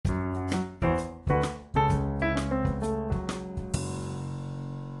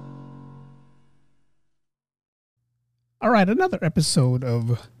All right, another episode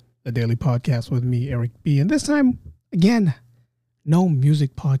of the Daily Podcast with me, Eric B. And this time, again, no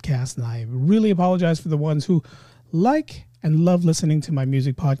music podcast. And I really apologize for the ones who like and love listening to my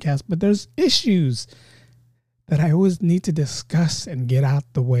music podcast, but there's issues that I always need to discuss and get out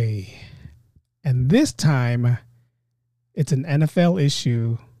the way. And this time, it's an NFL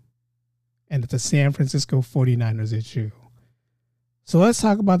issue, and it's a San Francisco 49ers issue. So let's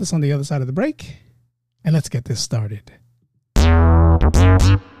talk about this on the other side of the break, and let's get this started.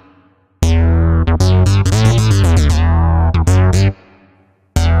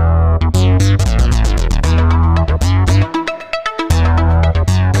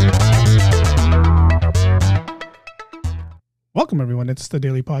 Welcome, everyone. It's the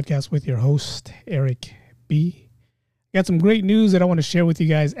Daily Podcast with your host, Eric B. Got some great news that I want to share with you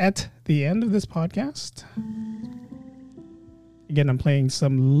guys at the end of this podcast. Again, I'm playing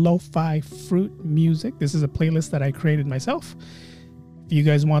some lo-fi fruit music. This is a playlist that I created myself. If you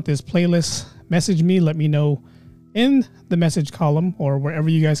guys want this playlist, message me. Let me know in the message column or wherever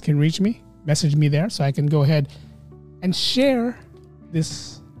you guys can reach me. Message me there so I can go ahead and share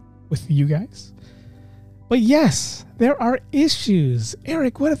this with you guys. But yes, there are issues.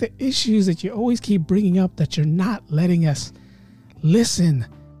 Eric, what are the issues that you always keep bringing up that you're not letting us listen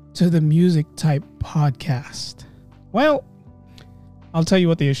to the music type podcast? Well, I'll tell you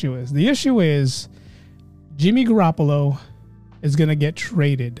what the issue is. The issue is Jimmy Garoppolo is going to get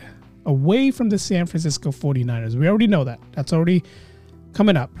traded away from the San Francisco 49ers. We already know that. That's already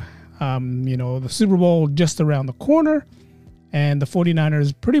coming up. The Super Bowl just around the corner, and the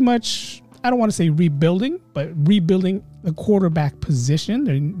 49ers pretty much, I don't want to say rebuilding, but rebuilding the quarterback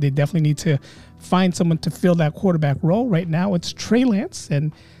position. They definitely need to find someone to fill that quarterback role. Right now, it's Trey Lance,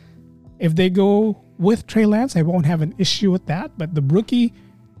 and if they go with Trey Lance, I won't have an issue with that. But the rookie,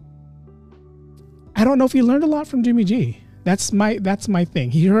 I don't know if he learned a lot from Jimmy G. That's my thing.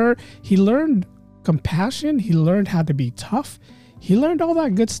 He learned compassion. He learned how to be tough. He learned all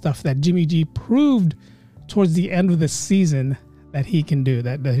that good stuff that Jimmy G proved towards the end of the season that he can do,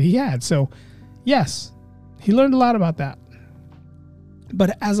 that he had. So, yes, he learned a lot about that.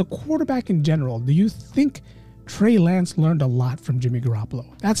 But as a quarterback in general, do you think Trey Lance learned a lot from Jimmy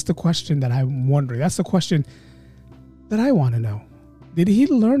Garoppolo? That's the question that I'm wondering. That's the question that I want to know. Did he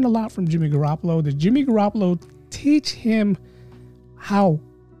learn a lot from Jimmy Garoppolo? Did Jimmy Garoppolo teach him how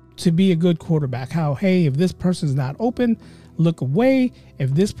to be a good quarterback? How, hey, if this person's not open, look away.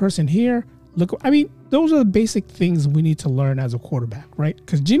 If this person here, look. I mean, those are the basic things we need to learn as a quarterback, right?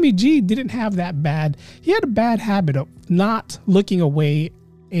 Because Jimmy G didn't have that bad. He had a bad habit of not looking away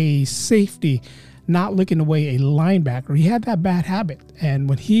a safety, not looking away a linebacker. He had that bad habit. And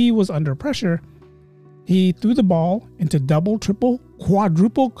when he was under pressure, he threw the ball into double, triple,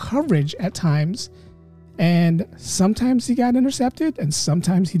 quadruple coverage at times. And sometimes he got intercepted and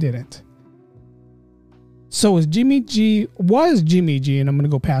sometimes he didn't. So was Jimmy G, and I'm going to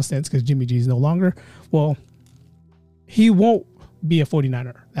go past tense because Jimmy G is no longer, well, he won't be a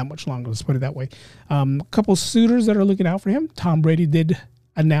 49er that much longer. Let's put it that way. A couple suitors that are looking out for him. Tom Brady did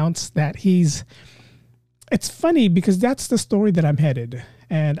announce that it's funny because that's the story that I'm headed.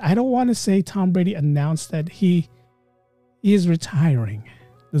 And I don't want to say Tom Brady announced that he is retiring.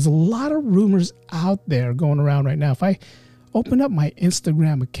 There's a lot of rumors out there going around right now. If I open up my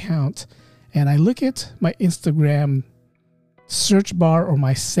Instagram account and I look at my Instagram search bar or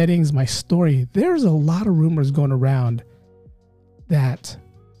my settings, my story, there's a lot of rumors going around that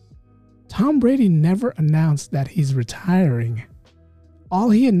Tom Brady never announced that he's retiring. All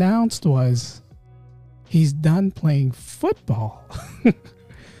he announced was he's done playing football.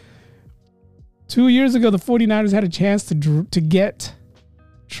 2 years ago, the 49ers had a chance to get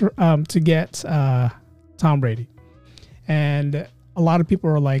Tom Brady. And a lot of people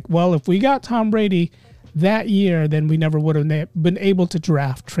are like, well, if we got Tom Brady that year, then we never would have been able to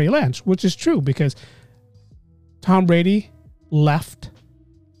draft Trey Lance, which is true because Tom Brady left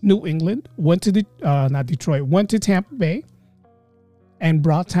New England, went to went to Tampa Bay and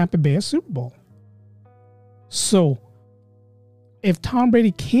brought Tampa Bay a Super Bowl. So if Tom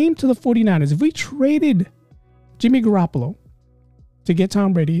Brady came to the 49ers, if we traded Jimmy Garoppolo to get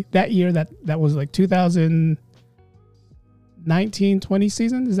Tom Brady that year, that was like 2019-20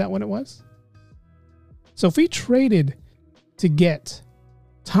 season. Is that when it was? So if we traded to get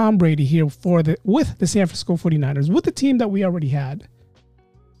Tom Brady here with the San Francisco 49ers, with the team that we already had,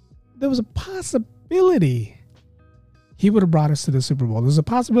 there was a possibility he would have brought us to the Super Bowl. There's a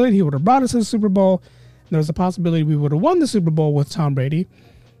possibility he would have brought us to the Super Bowl. There's a possibility we would have won the Super Bowl with Tom Brady.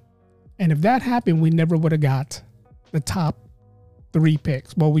 And if that happened, we never would have got the top 3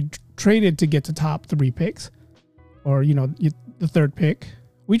 picks. Well, we traded to get to top 3 picks. or, the third pick.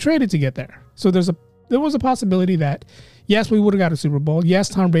 We traded to get there. So there was a possibility that, yes, we would have got a Super Bowl. Yes,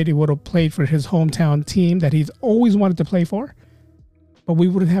 Tom Brady would have played for his hometown team that he's always wanted to play for, but we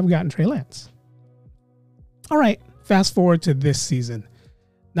wouldn't have gotten Trey Lance. All right, fast forward to this season.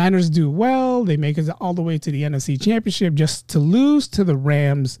 Niners do well. They make it all the way to the NFC Championship just to lose to the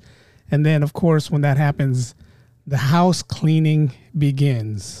Rams. And then, of course, when that happens, the house cleaning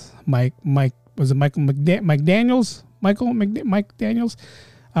begins. Mike Daniels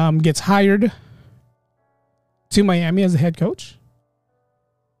gets hired to Miami as a head coach.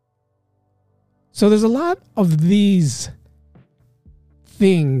 So there's a lot of these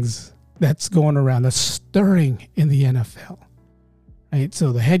things that's going around, that's stirring in the NFL. Right?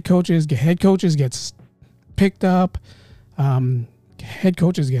 So the head coaches gets picked up. Head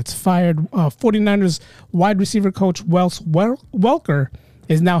coaches gets fired. 49ers wide receiver coach Wes Welker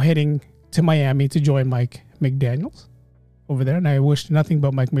is now heading to Miami to join Mike McDaniels over there. And I wish nothing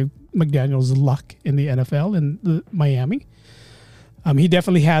but Mike McDaniels luck in the NFL in Miami. He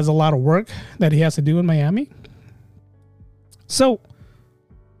definitely has a lot of work that he has to do in Miami. So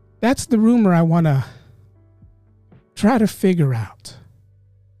that's the rumor I want to try to figure out.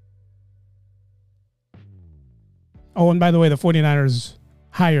 Oh, and by the way, the 49ers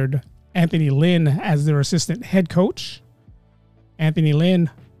hired Anthony Lynn as their assistant head coach. Anthony Lynn,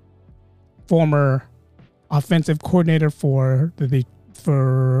 former offensive coordinator for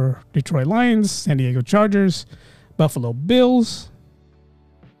Detroit Lions, San Diego Chargers, Buffalo Bills.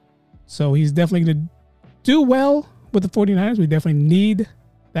 So he's definitely going to do well with the 49ers. We definitely need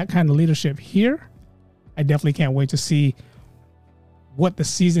that kind of leadership here. I definitely can't wait to see what the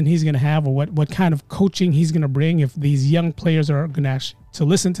season he's going to have, or what kind of coaching he's going to bring if these young players are going to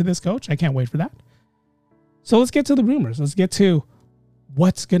listen to this coach. I can't wait for that. So let's get to the rumors. Let's get to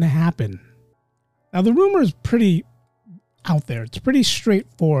what's going to happen. Now, the rumor is pretty out there. It's pretty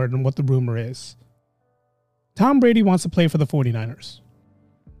straightforward in what the rumor is. Tom Brady wants to play for the 49ers.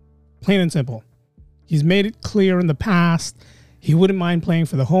 Plain and simple. He's made it clear in the past he wouldn't mind playing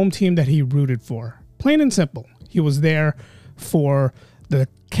for the home team that he rooted for. Plain and simple. He was there for the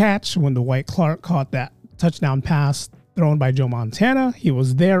catch when Dwight Clark caught that touchdown pass thrown by Joe Montana. He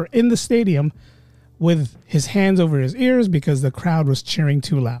was there in the stadium with his hands over his ears because the crowd was cheering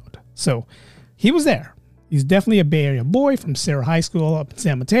too loud. So he was there. He's definitely a Bay Area boy from Sarah High School up in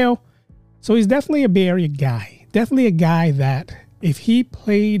San Mateo. So he's definitely a Bay Area guy. Definitely a guy that if he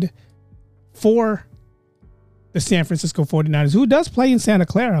played for the San Francisco 49ers, who does play in Santa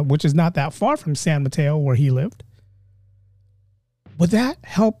Clara, which is not that far from San Mateo where he lived, would that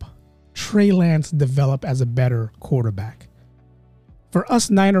help Trey Lance develop as a better quarterback? For us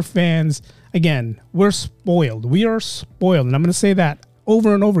Niner fans, again, we're spoiled. We are spoiled. And I'm going to say that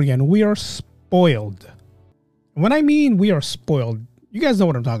over and over again. We are spoiled. And when I mean we are spoiled, you guys know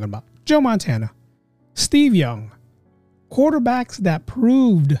what I'm talking about. Joe Montana, Steve Young, quarterbacks that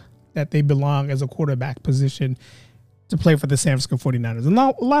proved that they belong as a quarterback position to play for the San Francisco 49ers. And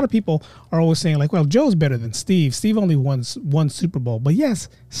a lot of people are always saying, like, well, Joe's better than Steve. Steve only won one Super Bowl. But yes,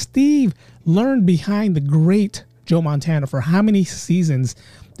 Steve learned behind the great Joe Montana. For how many seasons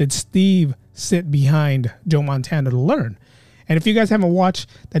did Steve sit behind Joe Montana to learn? And if you guys haven't watched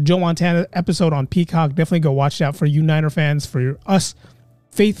that Joe Montana episode on Peacock, definitely go watch that for you Niner fans, for us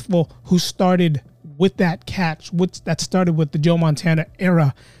faithful who started with that catch, that started with the Joe Montana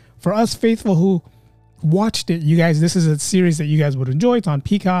era. For us faithful who watched it, you guys, this is a series that you guys would enjoy. It's on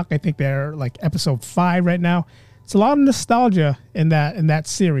Peacock. I think they're like episode 5 right now. It's a lot of nostalgia in that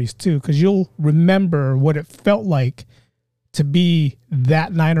series too, because you'll remember what it felt like to be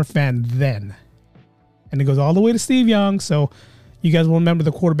that Niner fan then. And it goes all the way to Steve Young, so you guys will remember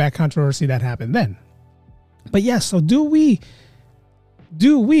the quarterback controversy that happened then. But yes, so do we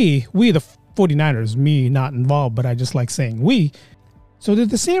the 49ers, me not involved, but I just like saying we. So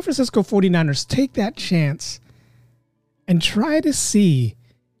did the San Francisco 49ers take that chance and try to see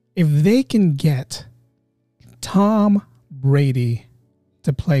if they can get Tom Brady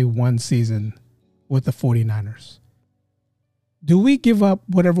to play one season with the 49ers? Do we give up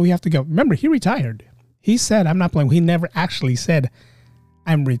whatever we have to give? Remember, he retired. He said, I'm not playing. He never actually said,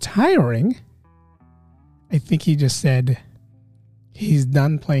 I'm retiring. I think he just said he's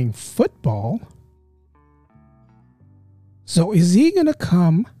done playing football. So is he going to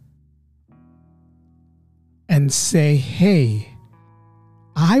come and say, hey,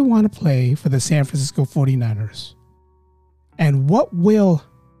 I want to play for the San Francisco 49ers? And what will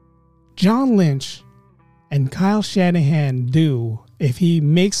John Lynch and Kyle Shanahan do if he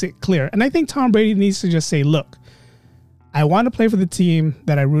makes it clear? And I think Tom Brady needs to just say, look, I want to play for the team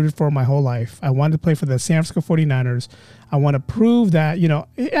that I rooted for my whole life. I wanted to play for the San Francisco 49ers. I want to prove that,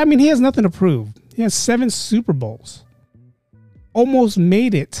 he has nothing to prove. He has 7 Super Bowls. Almost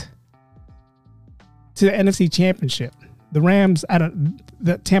made it to the NFC Championship. The Rams,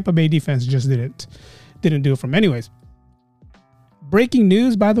 the Tampa Bay defense just didn't do it from. Anyways, breaking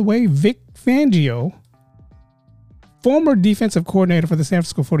news, by the way, Vic Fangio, former defensive coordinator for the San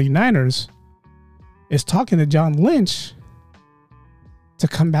Francisco 49ers, is talking to John Lynch to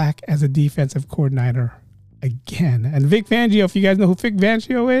come back as a defensive coordinator again. And Vic Fangio, if you guys know who Vic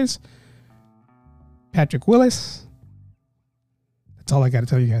Fangio is, Patrick Willis. That's all I got to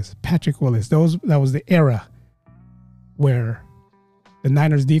tell you guys. Patrick Willis. That was the era where the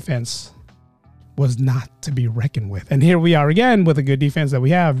Niners defense was not to be reckoned with. And here we are again with a good defense that we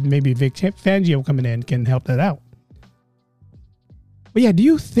have. Maybe Vic Fangio coming in can help that out. But yeah, do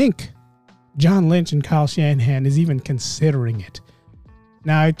you think John Lynch and Kyle Shanahan is even considering it?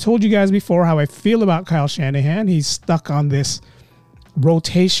 Now, I told you guys before how I feel about Kyle Shanahan. He's stuck on this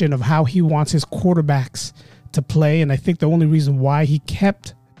rotation of how he wants his quarterbacks to play. And I think the only reason why he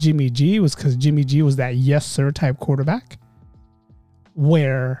kept Jimmy G was because Jimmy G was that yes, sir type quarterback,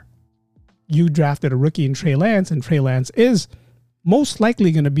 where you drafted a rookie in Trey Lance, and Trey Lance is most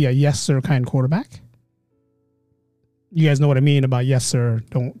likely going to be a yes, sir kind quarterback. You guys know what I mean about yes, sir.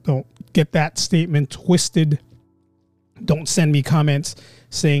 Don't get that statement twisted. Don't send me comments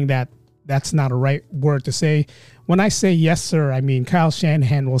saying that that's not a right word to say. When I say yes, sir, I mean Kyle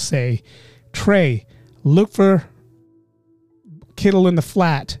Shanahan will say, Trey, look for Kittle in the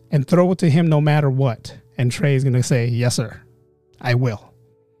flat and throw it to him no matter what. And Trey is going to say, yes, sir, I will.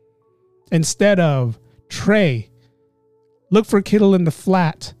 Instead of, Trey, look for Kittle in the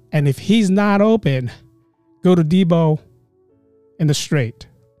flat, and if he's not open, go to Debo in the straight.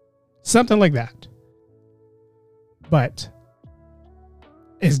 Something like that. But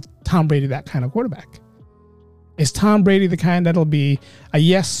is Tom Brady that kind of quarterback? Is Tom Brady the kind that'll be a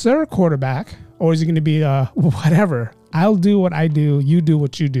yes, sir quarterback? Or is he going to be a whatever? I'll do what I do. You do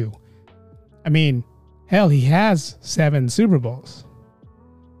what you do. I mean, hell, he has 7 Super Bowls.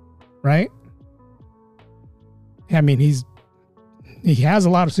 Right? I mean, he has a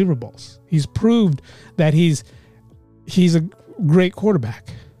lot of Super Bowls. He's proved that he's a great quarterback.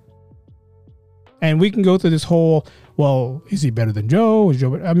 And we can go through this whole, well, is he better than Joe? Is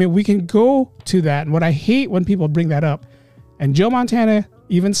Joe? I mean, we can go to that. And what I hate when people bring that up, and Joe Montana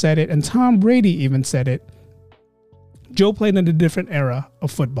even said it, and Tom Brady even said it, Joe played in a different era of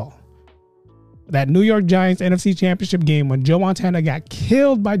football. That New York Giants NFC Championship game when Joe Montana got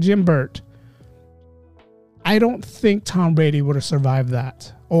killed by Jim Burt, I don't think Tom Brady would have survived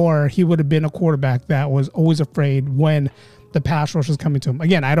that. Or he would have been a quarterback that was always afraid when the pass rush was coming to him.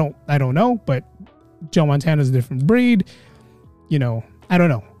 Again, I don't know, but Joe Montana's a different breed. I don't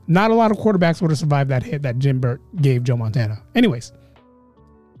know. Not a lot of quarterbacks would have survived that hit that Jim Burt gave Joe Montana. Anyways,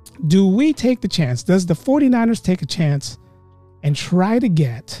 do we take the chance? Does the 49ers take a chance and try to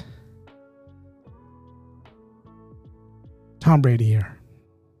get Tom Brady here?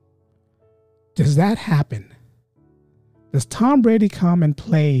 Does that happen? Does Tom Brady come and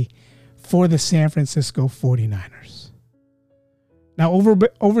play for the San Francisco 49ers? Now,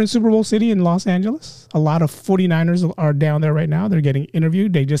 over in Super Bowl City in Los Angeles, a lot of 49ers are down there right now. They're getting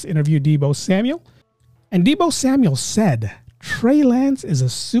interviewed. They just interviewed Deebo Samuel. And Deebo Samuel said Trey Lance is a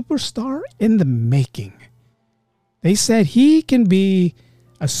superstar in the making. They said he can be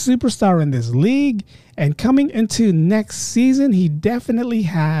a superstar in this league. And coming into next season, he definitely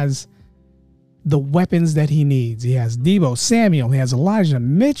has the weapons that he needs. He has Deebo Samuel. He has Elijah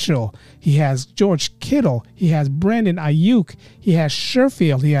Mitchell. He has George Kittle. He has Brandon Ayuk. He has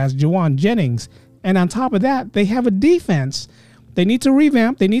Sherfield. He has Jawan Jennings. And on top of that, they have a defense they need to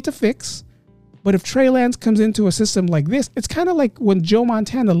revamp. They need to fix. But if Trey Lance comes into a system like this, it's kind of like when Joe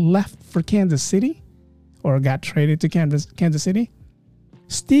Montana left for Kansas City or got traded to Kansas City.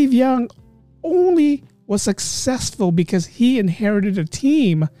 Steve Young only was successful because he inherited a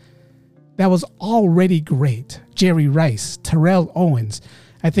team that was already great. Jerry Rice, Terrell Owens.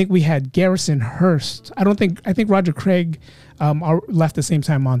 I think we had Garrison Hurst. I think Roger Craig left the same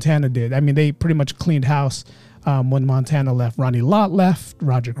time Montana did. I mean, they pretty much cleaned house when Montana left. Ronnie Lott left.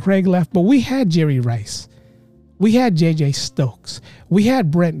 Roger Craig left. But we had Jerry Rice. We had J.J. Stokes. We had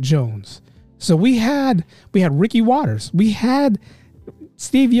Brent Jones. So we had Ricky Waters.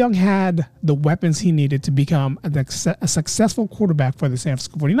 Steve Young had the weapons he needed to become a successful quarterback for the San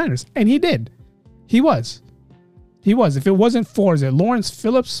Francisco 49ers. And he did. He was. If it wasn't for, is it Lawrence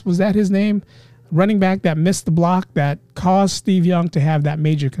Phillips? Was that his name? Running back that missed the block, that caused Steve Young to have that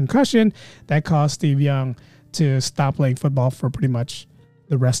major concussion, that caused Steve Young to stop playing football for pretty much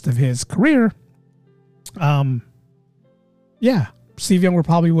the rest of his career, yeah, Steve Young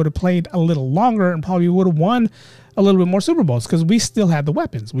probably would have played a little longer and probably would have won a little bit more Super Bowls because we still had the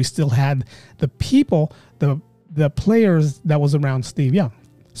weapons. We still had the people, the players that was around Steve Young.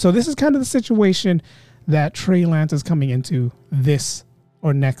 So this is kind of the situation that Trey Lance is coming into this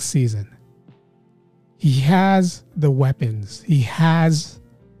or next season. He has the weapons. He has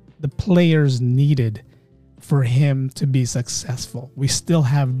the players needed for him to be successful. We still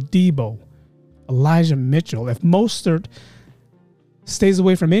have Debo, Elijah Mitchell. If Mostert stays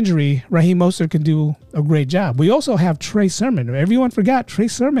away from injury, Raheem Mostert can do a great job. We also have Trey Sermon. Everyone forgot Trey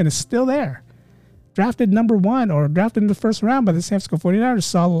Sermon is still there. Drafted number 1 or drafted in the first round by the San Francisco 49ers,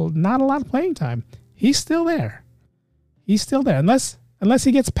 saw not a lot of playing time. He's still there. He's still there. Unless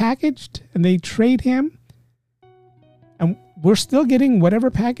he gets packaged and they trade him, and we're still getting whatever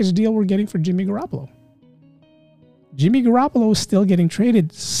package deal we're getting for Jimmy Garoppolo. Jimmy Garoppolo is still getting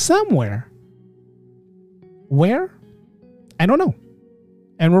traded somewhere. Where? I don't know.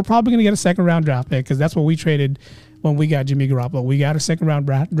 And we're probably going to get a second-round draft pick because that's what we traded when we got Jimmy Garoppolo. We got a second-round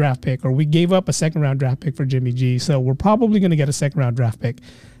draft pick, or we gave up a second-round draft pick for Jimmy G. So we're probably going to get a second-round draft pick.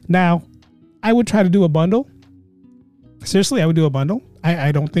 Now, I would try to do a bundle. Seriously, I would do a bundle.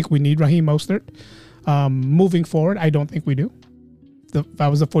 I don't think we need Raheem Mostert. Moving forward, I don't think we do. If I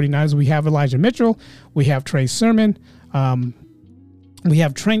was the 49ers, we have Elijah Mitchell. We have Trey Sermon. We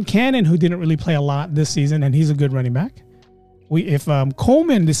have Trent Cannon, who didn't really play a lot this season, and he's a good running back. If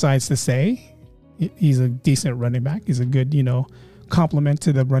Coleman decides to stay, he's a decent running back. He's a good, complement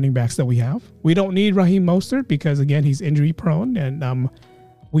to the running backs that we have. We don't need Raheem Mostert because, again, he's injury prone, and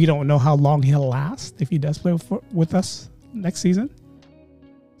we don't know how long he'll last if he does play with us next season.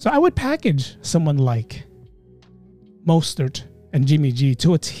 So I would package someone like Mostert and Jimmy G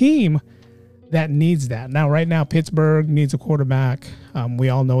to a team that needs that. Now, right now, Pittsburgh needs a quarterback. We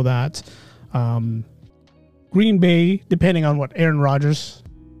all know that. Green Bay, depending on what Aaron Rodgers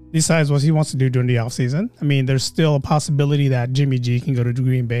decides what he wants to do during the offseason. I mean, there's still a possibility that Jimmy G can go to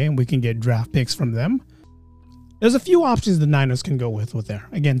Green Bay and we can get draft picks from them. There's a few options the Niners can go with there.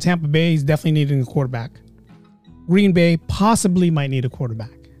 Again, Tampa Bay is definitely needing a quarterback. Green Bay possibly might need a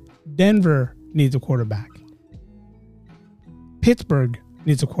quarterback. Denver needs a quarterback. Pittsburgh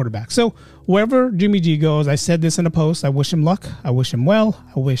needs a quarterback. So wherever Jimmy G goes, I said this in a post, I wish him luck. I wish him well.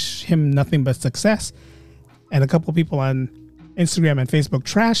 I wish him nothing but success. And a couple of people on Instagram and Facebook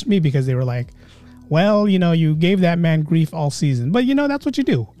trashed me because they were like, well, you gave that man grief all season. But, that's what you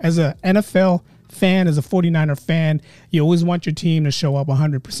do. As an NFL fan, as a 49er fan, you always want your team to show up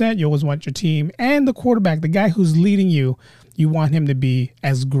 100%. You always want your team and the quarterback, the guy who's leading you, you want him to be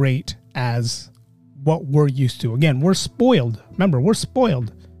as great as what we're used to. Again, we're spoiled. Remember, we're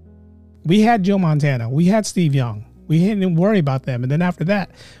spoiled. We had Joe Montana. We had Steve Young. We didn't worry about them. And then after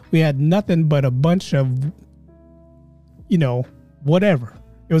that, we had nothing but a bunch of, whatever.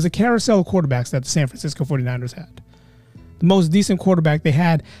 It was a carousel of quarterbacks that the San Francisco 49ers had. The most decent quarterback they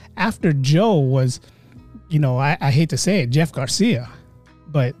had after Joe was, I hate to say it, Jeff Garcia.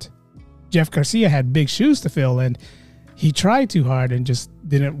 But Jeff Garcia had big shoes to fill, and he tried too hard and just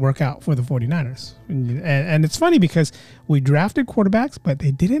didn't work out for the 49ers. And it's funny because we drafted quarterbacks, but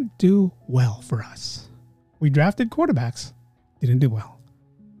they didn't do well for us. We drafted quarterbacks, didn't do well.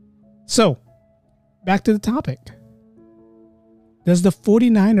 So, back to the topic. Does the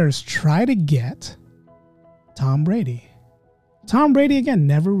 49ers try to get Tom Brady? Tom Brady, again,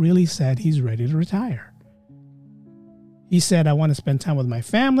 never really said he's ready to retire. He said, I want to spend time with my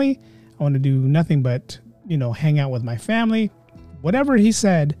family. I want to do nothing but, hang out with my family. Whatever he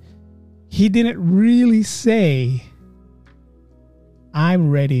said, he didn't really say,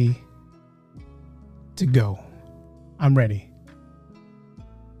 I'm ready to go. I'm ready.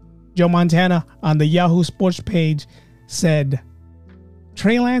 Joe Montana on the Yahoo Sports page said,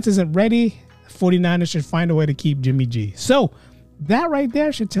 Trey Lance isn't ready. 49ers should find a way to keep Jimmy G. So that right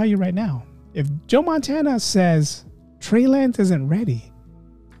there should tell you right now. If Joe Montana says Trey Lance isn't ready,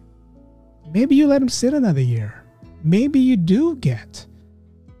 maybe you let him sit another year. Maybe you do get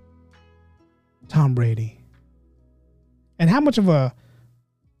Tom Brady. And how much of a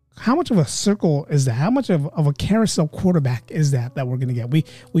circle is that? How much of a carousel quarterback is that we're going to get?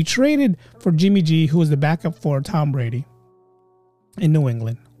 We traded for Jimmy G, who was the backup for Tom Brady in New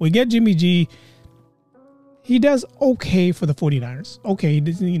England. We get Jimmy G. He does okay for the 49ers. Okay,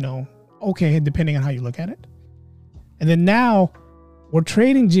 okay, depending on how you look at it. And then now we're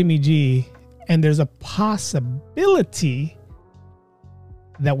trading Jimmy G, and there's a possibility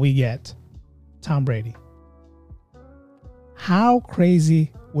that we get Tom Brady. How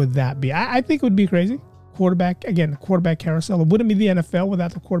crazy would that be? I think it would be crazy. quarterback, again, the quarterback carousel. It wouldn't be the NFL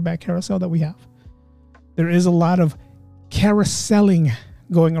without the quarterback carousel that we have. There is a lot of carouseling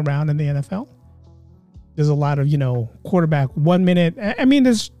going around in the NFL. There's a lot of, quarterback 1 minute. I mean,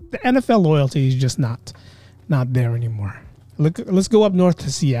 the NFL loyalty is just not there anymore. Let's go up north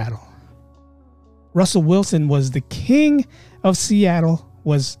to Seattle. Russell Wilson was the king of Seattle,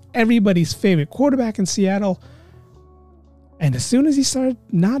 was everybody's favorite quarterback in Seattle. And as soon as he started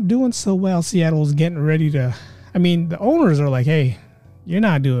not doing so well, Seattle was getting ready to, the owners are like, hey, you're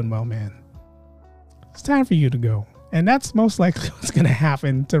not doing well, man. It's time for you to go. And that's most likely what's going to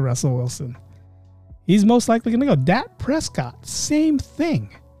happen to Russell Wilson. He's most likely going to go. Dak Prescott, same thing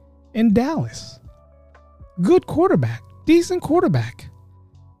in Dallas. Good quarterback, decent quarterback.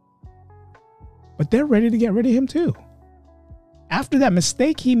 But they're ready to get rid of him too. After that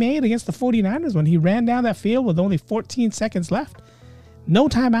mistake he made against the 49ers when he ran down that field with only 14 seconds left, no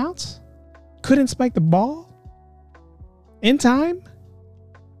timeouts, couldn't spike the ball in time.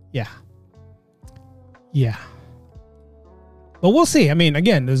 Yeah. But we'll see.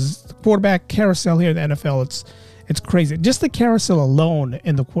 Again, there's the quarterback carousel here in the NFL. It's crazy. Just the carousel alone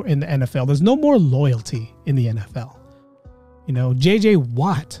in the NFL. There's no more loyalty in the NFL. J.J.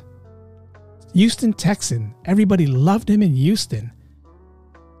 Watt, Houston Texan. Everybody loved him in Houston.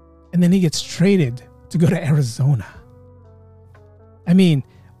 And then he gets traded to go to Arizona.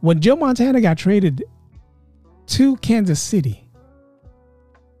 When Joe Montana got traded to Kansas City,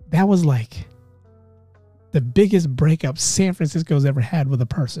 that was like the biggest breakup San Francisco's ever had with a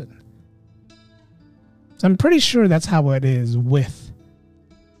person. So I'm pretty sure that's how it is with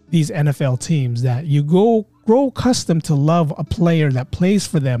these NFL teams, that you grow accustomed to love a player that plays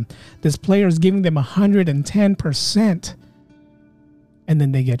for them. This player is giving them 110%, and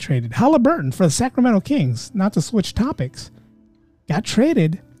then they get traded. Halliburton for the Sacramento Kings, not to switch topics, got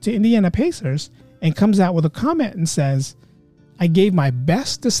traded to Indiana Pacers and comes out with a comment and says, I gave my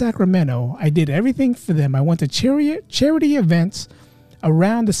best to Sacramento. I did everything for them. I went to charity events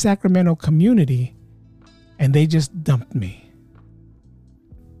around the Sacramento community, and they just dumped me.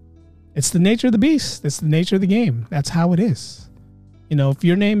 It's the nature of the beast. It's the nature of the game. That's how it is. If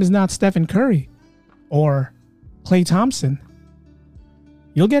your name is not Stephen Curry or Klay Thompson,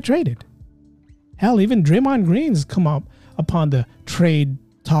 you'll get traded. Hell, even Draymond Green's come up upon the trade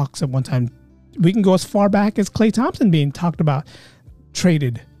talks at one time. We can go as far back as Klay Thompson being talked about,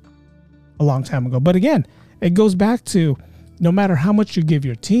 traded a long time ago. But again, it goes back to no matter how much you give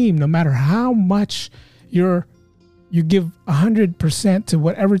your team, no matter how much you give 100% to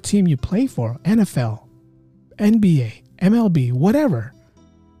whatever team you play for, NFL, NBA, MLB, whatever.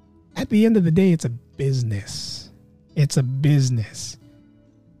 At the end of the day, it's a business. It's a business.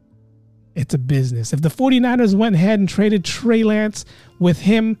 It's a business. If the 49ers went ahead and traded Trey Lance with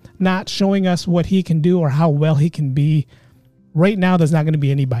him not showing us what he can do or how well he can be, right now there's not going to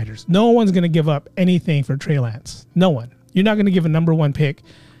be any biters. No one's going to give up anything for Trey Lance. No one. You're not going to give a number one pick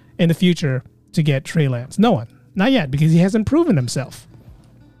in the future to get Trey Lance. No one. Not yet, because he hasn't proven himself.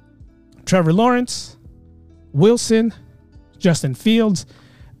 Trevor Lawrence, Wilson, Justin Fields,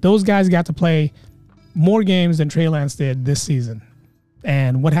 those guys got to play more games than Trey Lance did this season.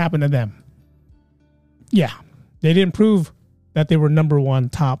 And what happened to them? Yeah, they didn't prove that they were number one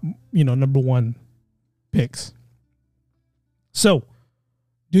picks. So,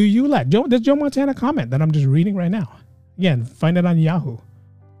 does Joe Montana comment that I'm just reading right now? Again, find it on Yahoo.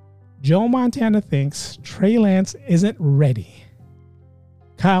 Joe Montana thinks Trey Lance isn't ready.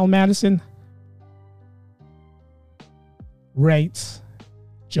 Kyle Madison rates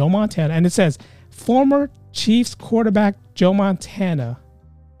Joe Montana, and it says, former Chiefs quarterback Joe Montana,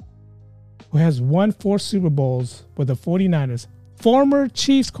 who has won 4 Super Bowls with the 49ers. Former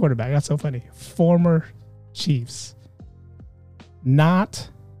Chiefs quarterback. That's so funny. Former Chiefs. Not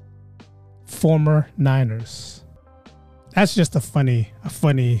former Niners. That's just a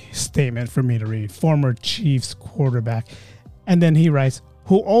funny statement for me to read. Former Chiefs quarterback. And then he writes,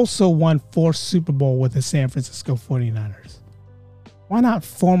 who also won 4 Super Bowl with the San Francisco 49ers. Why not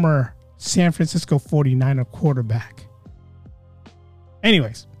former San Francisco 49er quarterback?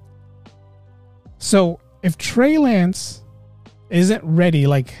 Anyways, so if Trey Lance isn't ready,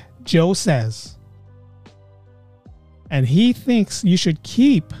 like Joe says, and he thinks you should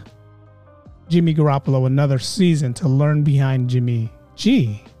keep Jimmy Garoppolo another season to learn behind Jimmy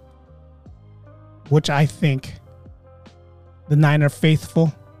G, which I think the Niner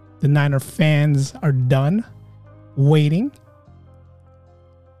faithful, the Niner fans are done waiting.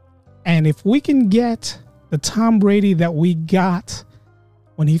 And if we can get the Tom Brady that we got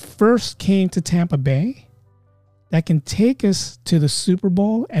when he first came to Tampa Bay, that can take us to the Super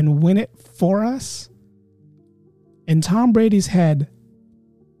Bowl and win it for us, In Tom Brady's head,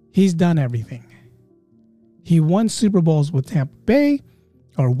 he's done everything. He won Super Bowls with Tampa Bay,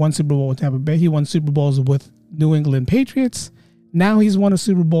 or one Super Bowl with Tampa Bay. He won Super Bowls with New England Patriots. Now he's won a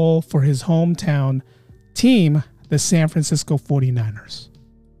Super Bowl for his hometown team, the San Francisco 49ers.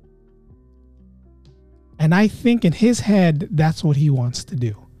 And I think in his head, that's what he wants to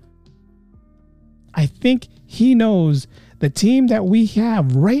do. I think he knows the team that we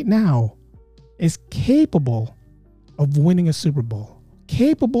have right now is capable of winning a Super Bowl,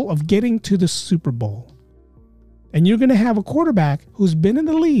 capable of getting to the Super Bowl. And you're going to have a quarterback who's been in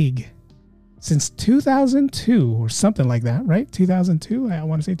the league since 2002 or something like that, right? 2002. I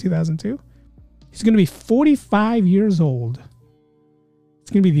want to say 2002. He's going to be 45 years old.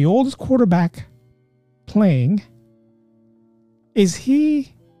 It's going to be the oldest quarterback playing. Is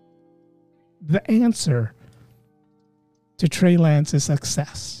he the answer to Trey Lance's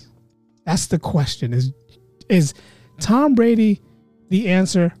success? That's the question. Is Tom Brady the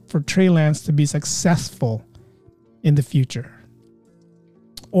answer for Trey Lance to be successful in the future?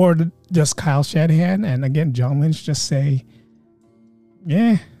 Or does Kyle Shanahan and again John Lynch just say,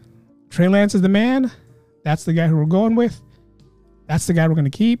 yeah, Trey Lance is the man. That's the guy who we're going with. That's the guy we're going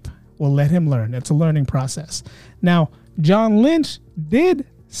to keep. We'll let him learn. It's a learning process. Now, John Lynch did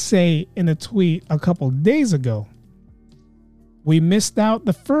say in a tweet a couple days ago, we missed out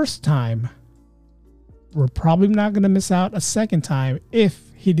the first time. We're probably not going to miss out a second time if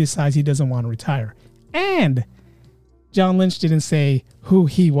he decides he doesn't want to retire. And John Lynch didn't say who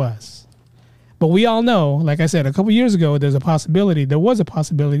he was. But we all know, like I said, a couple years ago, there was a possibility the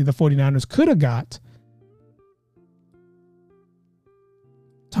 49ers could have got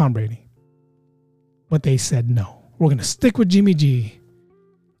Tom Brady. But they said no. We're going to stick with Jimmy G.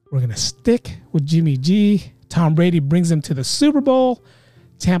 We're going to stick with Jimmy G. Tom Brady brings him to the Super Bowl.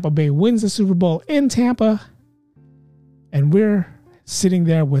 Tampa Bay wins the Super Bowl in Tampa. And we're sitting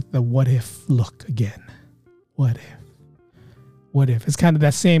there with the what if look again. What if? What if? It's kind of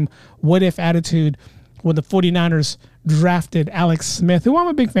that same what if attitude when the 49ers drafted Alex Smith, who I'm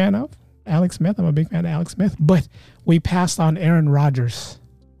a big fan of. I'm a big fan of Alex Smith. But we passed on Aaron Rodgers.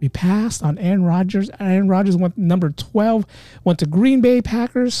 Aaron Rodgers went number 12, went to Green Bay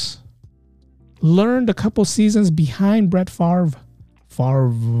Packers, learned a couple seasons behind Brett Favre.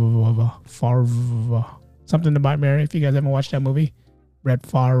 Something About Mary, if you guys haven't watched that movie. Brett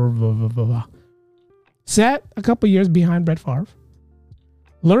Favre. Sat a couple years behind Brett Favre.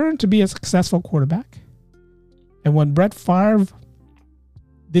 Learned to be a successful quarterback. And when Brett Favre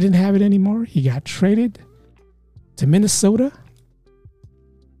didn't have it anymore, he got traded to Minnesota.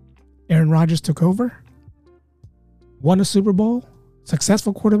 Aaron Rodgers took over, won a Super Bowl,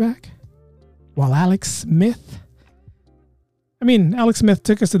 successful quarterback, while Alex Smith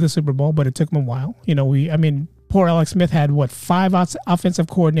took us to the Super Bowl, but it took him a while. Poor Alex Smith had, 5 offensive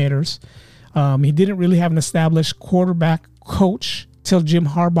coordinators. He didn't really have an established quarterback coach till Jim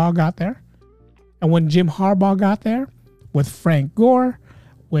Harbaugh got there. And when Jim Harbaugh got there, with Frank Gore,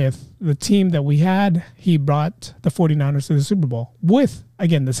 with the team that we had, he brought the 49ers to the Super Bowl with,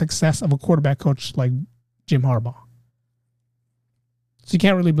 again, the success of a quarterback coach like Jim Harbaugh. So you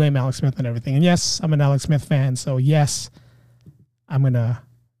can't really blame Alex Smith on everything. And yes, I'm an Alex Smith fan. So yes, I'm going to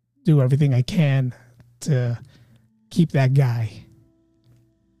do everything I can to keep that guy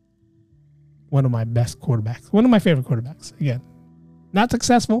one of my best quarterbacks, one of my favorite quarterbacks. Again, not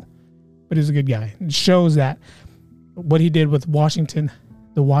successful, but he's a good guy. It shows that what he did with Washington,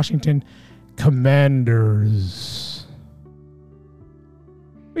 the Washington Commanders.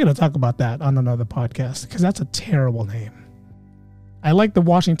 We're going to talk about that on another podcast because that's a terrible name. I like the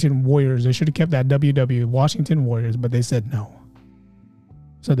Washington Warriors. They should have kept that WW Washington Warriors, but they said no.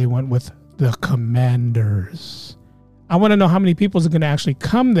 So they went with the Commanders. I want to know how many people are going to actually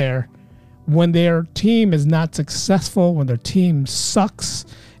come there when their team is not successful, when their team sucks,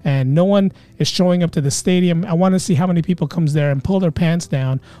 and no one is showing up to the stadium. I want to see how many people comes there and pull their pants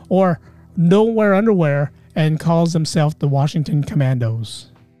down or don't wear underwear and calls themselves the Washington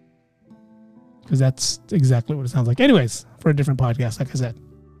Commandos. Because that's exactly what it sounds like. Anyways, for a different podcast, like I said.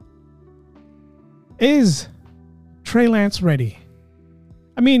 Is Trey Lance ready?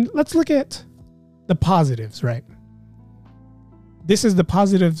 Let's look at the positives, right? This is the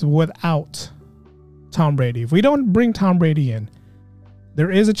positives without Tom Brady. If we don't bring Tom Brady in,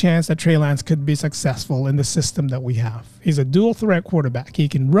 there is a chance that Trey Lance could be successful in the system that we have. He's a dual threat quarterback. He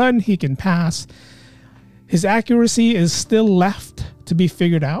can run, he can pass. His accuracy is still left to be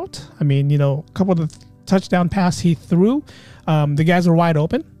figured out. A couple of the touchdown pass he threw, the guys were wide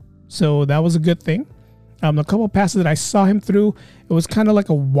open. So that was a good thing. The couple of passes that I saw him through, it was kind of like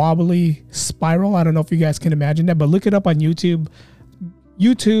a wobbly spiral. I don't know if you guys can imagine that, but look it up on YouTube.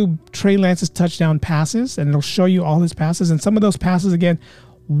 YouTube Trey Lance's touchdown passes, and it'll show you all his passes. And some of those passes, again,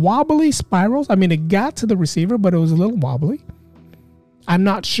 wobbly spirals. I mean, it got to the receiver, but it was a little wobbly. I'm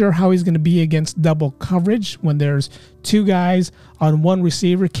not sure how he's going to be against double coverage when there's two guys on one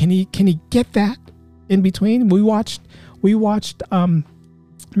receiver. Can he get that in between? We watched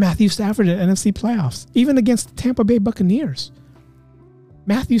Matthew Stafford at NFC playoffs, even against the Tampa Bay Buccaneers.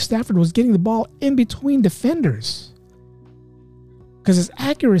 Matthew Stafford was getting the ball in between defenders because his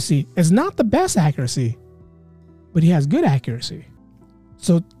accuracy is not the best accuracy, but he has good accuracy.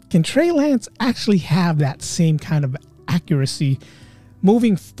 So can Trey Lance actually have that same kind of accuracy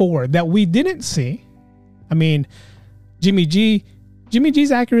moving forward that we didn't see? I mean, Jimmy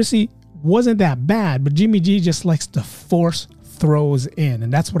G's accuracy wasn't that bad, but Jimmy G just likes to force throws in,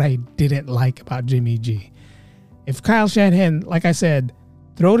 and that's what I didn't like about Jimmy G. If Kyle Shanahan, like I said,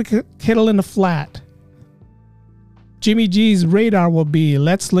 throw to Kittle in the flat, Jimmy G's radar will be,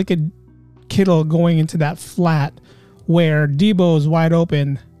 let's look at Kittle going into that flat where Debo is wide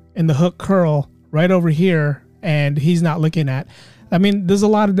open in the hook curl right over here, and he's not looking at. I mean, there's a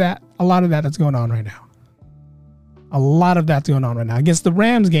lot of that that's going on right now. A lot of that's going on right now. Against the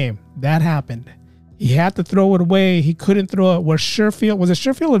Rams game, that happened. He had to throw it away. He couldn't throw it where Sherfield, was it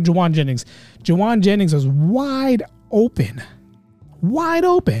Sherfield or Juwan Jennings? Juwan Jennings was wide open.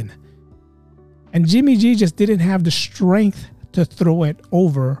 And Jimmy G just didn't have the strength to throw it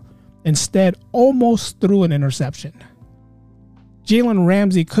over. Instead, almost threw an interception. Jalen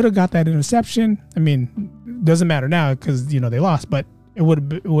Ramsey could have got that interception. I mean, doesn't matter now because, they lost, but it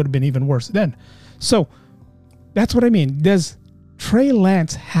would have been even worse then. So that's what I mean. Does Trey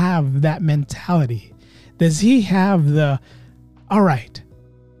Lance have that mentality? Does he have all right,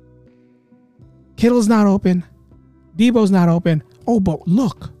 Kittle's not open, Debo's not open. Oh, but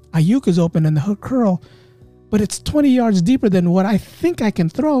look, Ayuk is open in the hook curl, but it's 20 yards deeper than what I think I can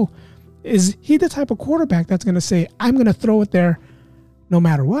throw. Is he the type of quarterback that's going to say, I'm going to throw it there no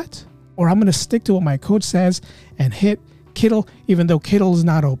matter what? Or I'm going to stick to what my coach says and hit Kittle even though Kittle is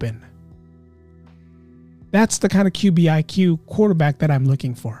not open? That's the kind of QB quarterback that I'm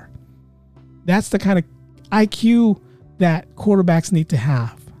looking for. That's the kind of IQ that quarterbacks need to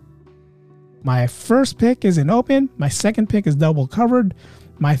have. My first pick isn't open. My second pick is double covered.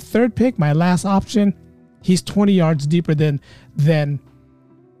 My third pick, my last option, he's 20 yards deeper than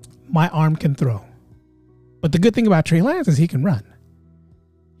my arm can throw. But the good thing about Trey Lance is he can run.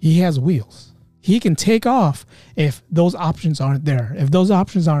 He has wheels. He can take off if those options aren't there. If those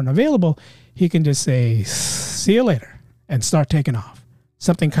options aren't available, he can just say, see you later, and start taking off.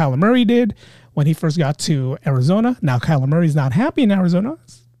 Something Kyler Murray did when he first got to Arizona. Now Kyler Murray's not happy in Arizona.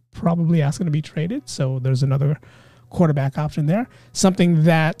 He's probably asking to be traded, so there's another quarterback option there. Something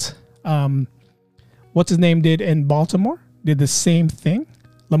that, what's his name did in Baltimore, did the same thing.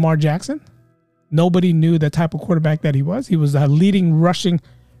 Lamar Jackson. Nobody knew the type of quarterback that he was. He was a leading rushing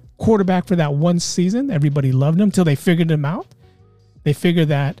quarterback for that one season. Everybody loved him until they figured him out. They figured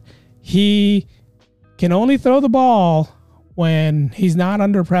that he can only throw the ball when he's not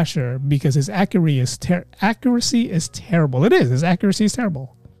under pressure because his accuracy is terrible. It is. His accuracy is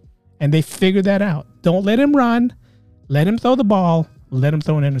terrible. And they figured that out. Don't let him run. Let him throw the ball. Let him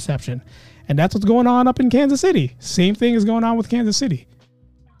throw an interception. And that's what's going on up in Kansas City. Same thing is going on with Kansas City.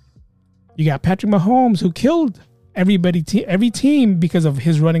 You got Patrick Mahomes, who killed every team because of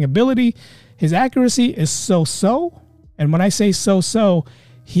his running ability. His accuracy is so-so. And when I say so-so,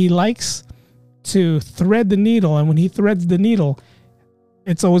 he likes to thread the needle. And when he threads the needle,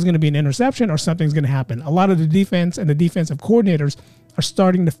 it's always going to be an interception or something's going to happen. A lot of the defense and the defensive coordinators are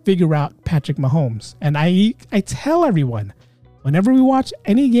starting to figure out Patrick Mahomes. And I tell everyone, whenever we watch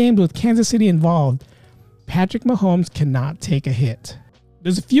any games with Kansas City involved, Patrick Mahomes cannot take a hit.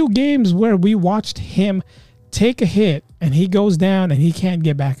 There's a few games where we watched him take a hit and he goes down and he can't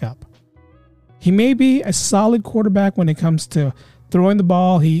get back up. He may be a solid quarterback when it comes to throwing the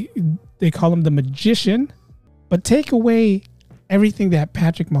ball. They call him the magician, but take away everything that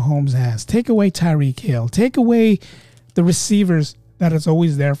Patrick Mahomes has. Take away Tyreek Hill. Take away the receivers that is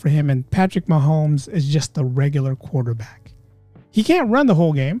always there for him. And Patrick Mahomes is just a regular quarterback. He can't run the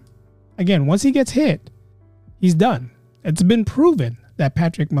whole game. Again, once he gets hit, he's done. It's been proven that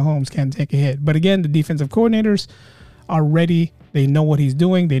Patrick Mahomes can take a hit. But again, the defensive coordinators are ready. They know what he's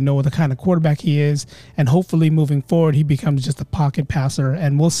doing. They know the kind of quarterback he is. And hopefully moving forward, he becomes just a pocket passer.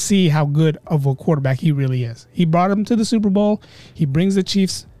 And we'll see how good of a quarterback he really is. He brought him to the Super Bowl. He brings the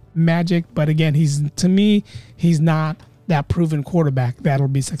Chiefs magic. But again, to me, he's not that proven quarterback that'll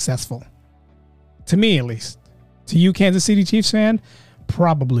be successful. To me, at least. To you, Kansas City Chiefs fan,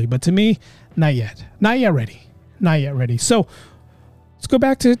 probably. But to me, not yet. Not yet ready. Not yet ready. So let's go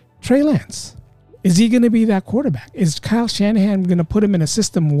back to Trey Lance. Is he going to be that quarterback? Is Kyle Shanahan going to put him in a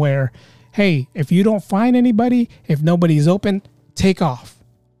system where, hey, if you don't find anybody, if nobody's open, take off?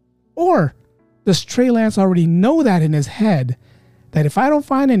 Or does Trey Lance already know that in his head, that if I don't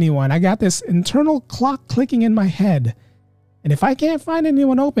find anyone, I got this internal clock clicking in my head, and if I can't find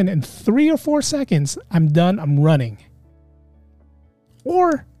anyone open in 3 or 4 seconds, I'm done, I'm running?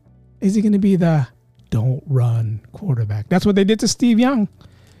 Or is he going to be the don't run quarterback? That's what they did to Steve Young.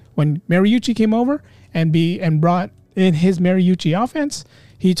 When Mariucci came over and brought in his Mariucci offense,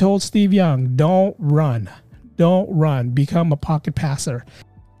 he told Steve Young, don't run, become a pocket passer.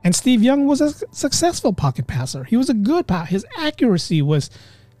 And Steve Young was a successful pocket passer. He was a good passer. His accuracy was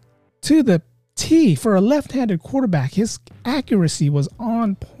to the T for a left-handed quarterback. His accuracy was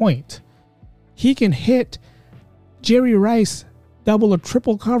on point. He can hit Jerry Rice double or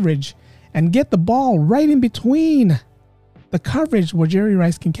triple coverage and get the ball right in between the coverage where Jerry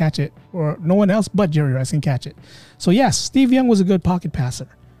Rice can catch it, or no one else but Jerry Rice can catch it. So yes, Steve Young was a good pocket passer.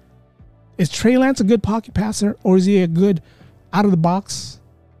 Is Trey Lance a good pocket passer, or is he a good out-of-the-box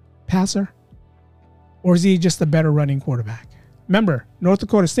passer? Or is he just a better running quarterback? Remember, North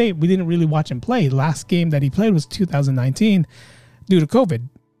Dakota State, we didn't really watch him play. The last game that he played was 2019 due to COVID.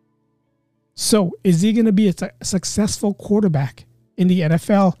 So is he going to be a successful quarterback in the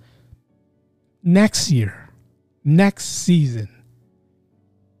NFL next year, next season?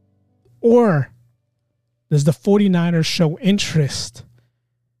 Or does the 49ers show interest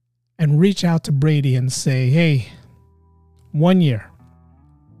and reach out to Brady and say, hey, 1 year.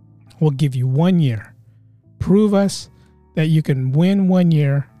 We'll give you 1 year. Prove us that you can win 1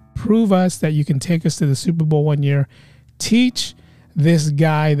 year. Prove us that you can take us to the Super Bowl 1 year. Teach this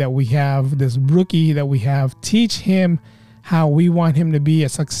guy that we have, this rookie that we have, teach him how we want him to be a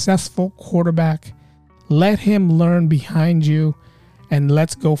successful quarterback. Let him learn behind you, and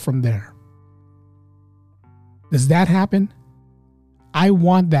let's go from there. Does that happen? I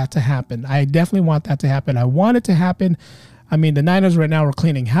want that to happen. I definitely want that to happen. I want it to happen. I mean, the Niners right now are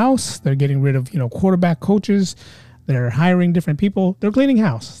cleaning house. They're getting rid of, quarterback coaches. They're hiring different people. They're cleaning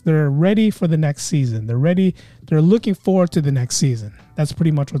house. They're ready for the next season. They're ready. They're looking forward to the next season. That's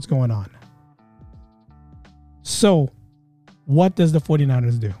pretty much what's going on. So, what does the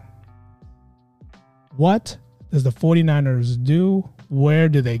 49ers do? What does the 49ers do? Where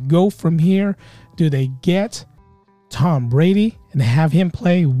do they go from here? Do they get Tom Brady and have him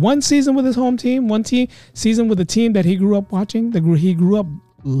play one season with his home team, season with a team that he grew up watching, that he grew up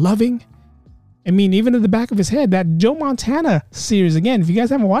loving? I mean, even in the back of his head, that Joe Montana series, again, if you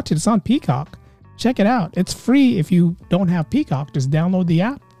guys haven't watched it, it's on Peacock. Check it out. It's free if you don't have Peacock. Just download the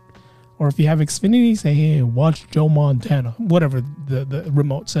app. Or if you have Xfinity, say, hey, watch Joe Montana. Whatever the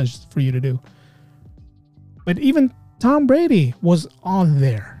remote says for you to do. But even Tom Brady was on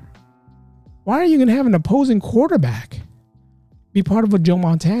there. Why are you going to have an opposing quarterback be part of a Joe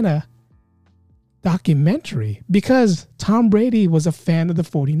Montana documentary? Because Tom Brady was a fan of the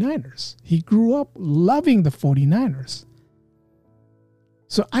 49ers. He grew up loving the 49ers.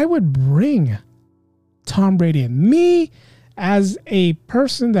 So I would bring Tom Brady in. Me, as a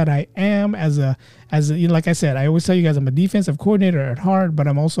person that I am, like I said, I always tell you guys I'm a defensive coordinator at heart, but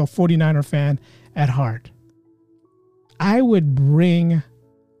I'm also a 49er fan at heart. I would bring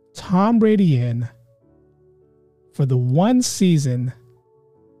Tom Brady in for the one season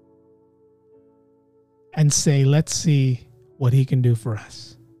and say, let's see what he can do for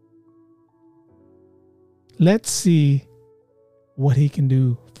us. Let's see what he can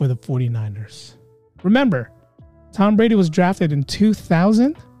do for the 49ers. Remember, Tom Brady was drafted in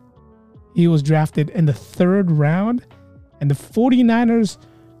 2000. He was drafted in the 3rd round, and the 49ers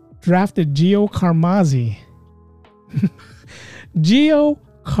drafted Gio Carmazzi. Gio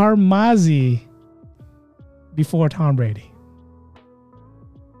Carmazzi before Tom Brady.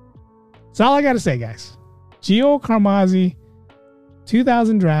 That's all I got to say, guys. Gio Carmazzi,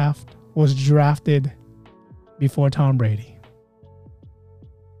 2000 draft, was drafted before Tom Brady.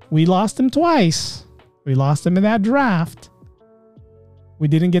 We lost him twice. We lost him in that draft. We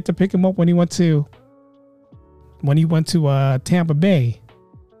didn't get to pick him up when he went to Tampa Bay.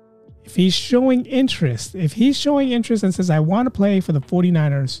 If he's showing interest and says, I want to play for the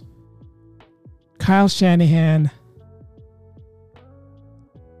 49ers, Kyle Shanahan,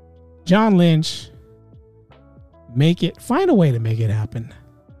 John Lynch, find a way to make it happen.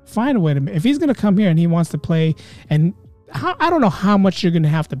 If he's going to come here and he wants to play, and I don't know how much you're going to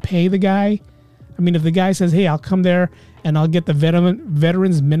have to pay the guy. I mean, if the guy says, hey, I'll come there and I'll get the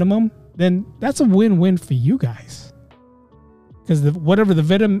veterans minimum, then that's a win-win for you guys. Because whatever the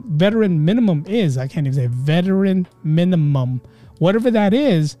veteran minimum is, I can't even say veteran minimum, whatever that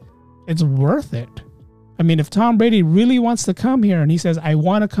is, it's worth it. I mean, if Tom Brady really wants to come here and he says, I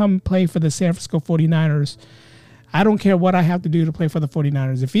want to come play for the San Francisco 49ers, I don't care what I have to do to play for the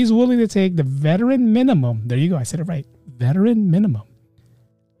 49ers. If he's willing to take the veteran minimum, there you go, I said it right, veteran minimum,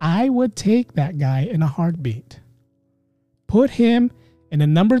 I would take that guy in a heartbeat. Put him in a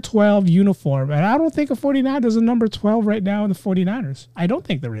number 12 uniform. And I don't think a 49 is a number 12 right now in the 49ers. I don't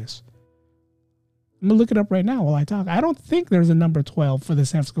think there is. I'm going to look it up right now while I talk. I don't think there's a number 12 for the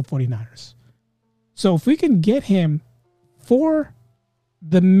San Francisco 49ers. So if we can get him for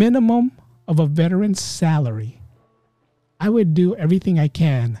the minimum of a veteran's salary, I would do everything I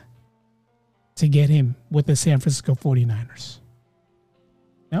can to get him with the San Francisco 49ers.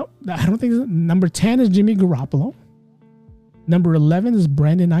 No, I don't think number 10 is Jimmy Garoppolo. Number 11 is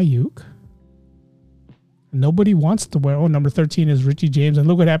Brandon Ayuk. Nobody wants to wear, number 13 is Richie James. And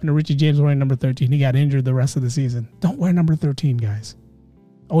look what happened to Richie James wearing number 13. He got injured the rest of the season. Don't wear number 13, guys.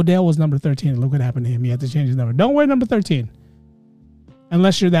 Odell was number 13. Look what happened to him. He had to change his number. Don't wear number 13.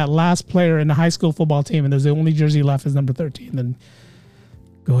 Unless you're that last player in the high school football team and there's the only jersey left is number 13. Then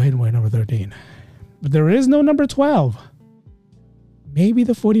go ahead and wear number 13. But there is no number 12. Maybe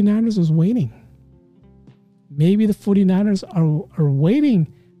the 49ers was waiting. Maybe the 49ers are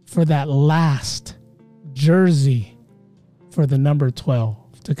waiting for that last jersey for the number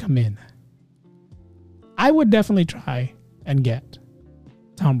 12 to come in. I would definitely try and get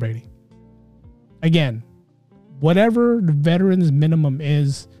Tom Brady. Again, whatever the veterans minimum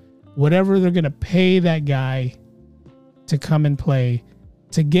is, whatever they're going to pay that guy to come and play,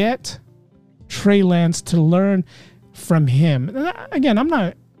 to get Trey Lance to learn from him. Again, I'm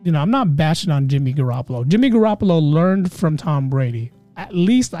not bashing on Jimmy Garoppolo. Jimmy Garoppolo learned from Tom Brady. At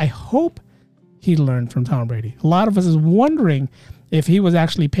least I hope he learned from Tom Brady. A lot of us is wondering if he was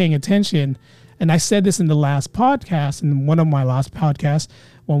actually paying attention. And I said this in the last podcast, in one of my last podcasts,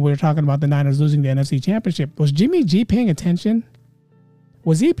 when we were talking about the Niners losing the NFC Championship. Was Jimmy G paying attention?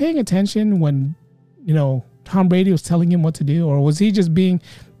 Was he paying attention when, Tom Brady was telling him what to do? Or was he just being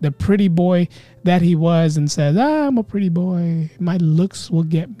the pretty boy that he was and said, I'm a pretty boy. My looks will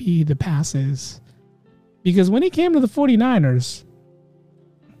get me the passes. Because when he came to the 49ers,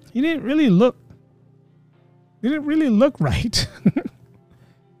 he didn't really look right.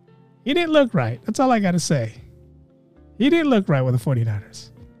 He didn't look right. That's all I got to say. He didn't look right with the 49ers.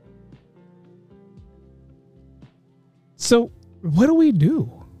 So what do we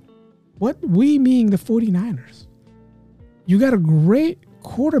do? What we mean the 49ers? You got a great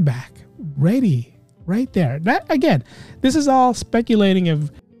quarterback ready right there. That, again, this is all speculating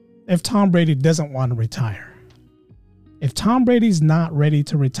if Tom Brady doesn't want to retire. If Tom Brady's not ready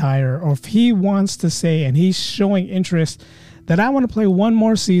to retire, or if he wants to say, and he's showing interest, that I want to play one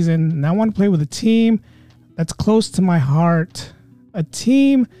more season and I want to play with a team that's close to my heart, a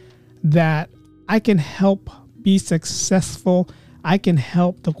team that I can help be successful. I can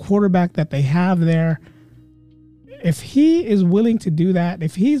help the quarterback that they have there. If he is willing to do that,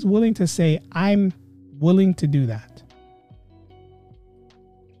 if he's willing to say, I'm willing to do that,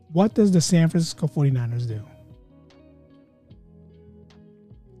 what does the San Francisco 49ers do?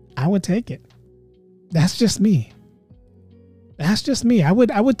 I would take it. That's just me. That's just me. I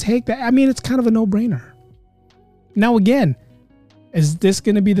would take that. I mean, it's kind of a no-brainer. Now, again, is this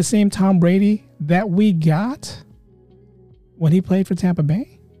going to be the same Tom Brady that we got when he played for Tampa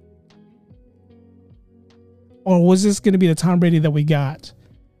Bay? Or was this going to be the Tom Brady that we got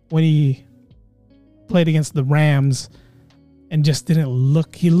when he played against the Rams and just didn't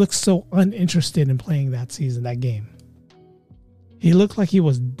look, he looked so uninterested in playing that season, that game. He looked like he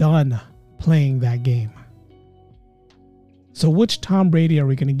was done playing that game. So which Tom Brady are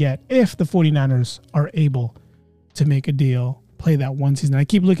we going to get if the 49ers are able to make a deal, play that one season? I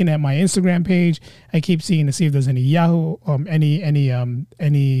keep looking at my Instagram page. I keep seeing to see if there's any Yahoo,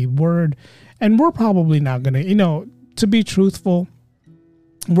 any word. And we're probably not going to, to be truthful,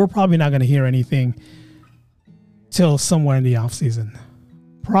 we're probably not going to hear anything till somewhere in the offseason.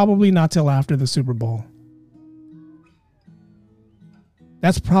 Probably not till after the Super Bowl.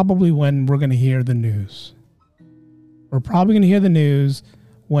 That's probably when we're going to hear the news. We're probably going to hear the news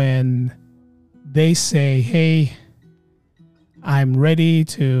when they say, hey, I'm ready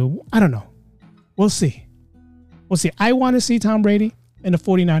to, I don't know. We'll see. We'll see. I want to see Tom Brady in a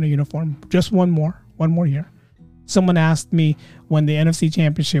 49er uniform. Just one more year. Someone asked me when the NFC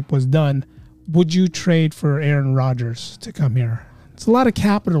Championship was done, would you trade for Aaron Rodgers to come here? It's a lot of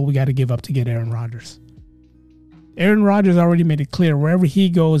capital we got to give up to get Aaron Rodgers. Aaron Rodgers already made it clear wherever he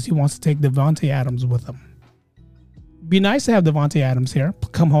goes, he wants to take Davante Adams with him. Be nice to have Davante Adams here,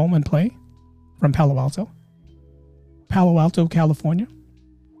 come home and play from Palo Alto, California.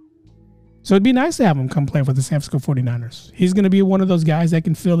 So it'd be nice to have him come play for the San Francisco 49ers. He's going to be one of those guys that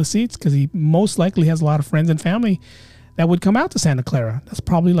can fill the seats because he most likely has a lot of friends and family that would come out to Santa Clara. That's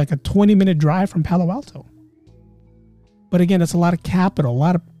probably like a 20-minute drive from Palo Alto. But again, that's a lot of capital, a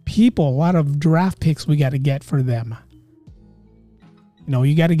lot of people, a lot of draft picks we got to get for them. You know,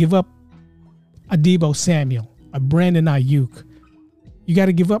 you got to give up a Deebo Samuel, a Brandon Ayuk. You got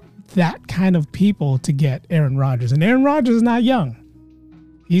to give up that kind of people to get Aaron Rodgers. And Aaron Rodgers is not young.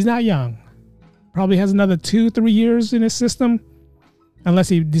 He's not young. Probably has another 2-3 years in his system, unless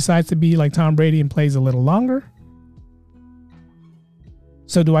he decides to be like Tom Brady and plays a little longer.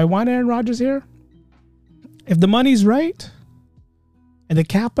 So do I want Aaron Rodgers here? If the money's right and the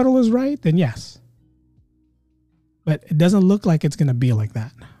capital is right, then yes. But it doesn't look like it's going to be like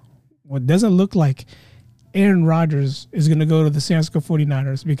that. Well, it doesn't look like Aaron Rodgers is going to go to the San Francisco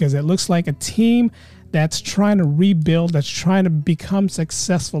 49ers because it looks like a team that's trying to rebuild, that's trying to become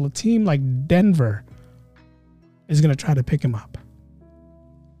successful. A team like Denver is going to try to pick him up.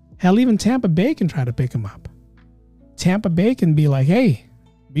 Hell, even Tampa Bay can try to pick him up. Tampa Bay can be like, hey,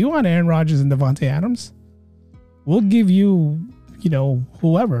 we want Aaron Rodgers and Davante Adams. We'll give you,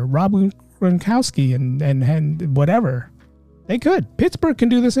 whoever, Rob Gronkowski and whatever. They could. Pittsburgh can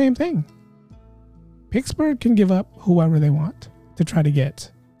do the same thing. Pittsburgh can give up whoever they want to try to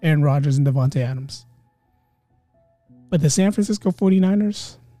get Aaron Rodgers and Davante Adams. But the San Francisco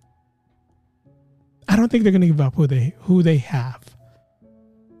 49ers, I don't think they're going to give up who they have.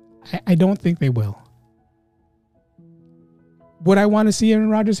 I don't think they will. Would I want to see Aaron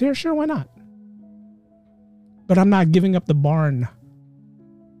Rodgers here? Sure, why not? But I'm not giving up the barn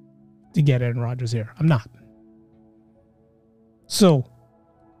to get Aaron Rodgers here. I'm not. So,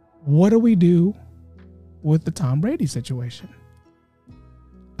 what do we do with the Tom Brady situation?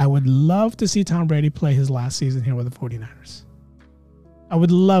 I would love to see Tom Brady play his last season here with the 49ers. I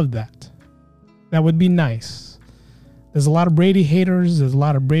would love that. That would be nice. There's a lot of Brady haters. There's a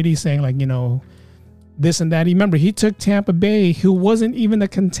lot of Brady saying this and that. Remember, he took Tampa Bay, who wasn't even a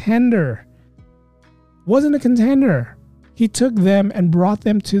contender. He took them and brought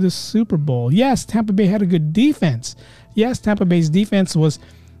them to the Super Bowl. Yes, Tampa Bay had a good defense. Yes, Tampa Bay's defense was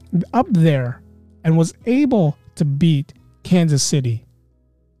up there and was able to beat Kansas City.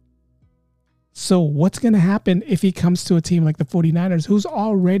 So what's going to happen if he comes to a team like the 49ers, who's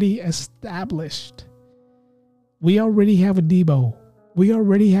already established? We already have a Deebo. We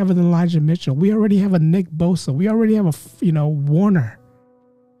already have an Elijah Mitchell. We already have a Nick Bosa. We already have a Warner.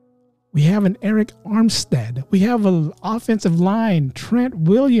 We have an Eric Armstead. We have an offensive line, Trent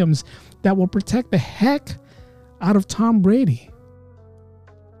Williams, that will protect the heck out of Tom Brady.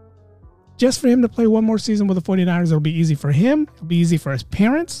 Just for him to play one more season with the 49ers, it'll be easy for him. It'll be easy for his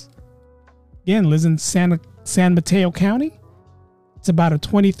parents. Again, lives in San Mateo County. It's about a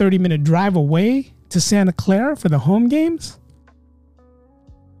 20-30 minute drive away to Santa Clara for the home games.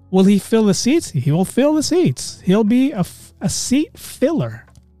 Will he fill the seats? He will fill the seats. He'll be a seat filler.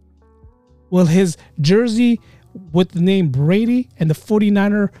 Will his jersey with the name Brady and the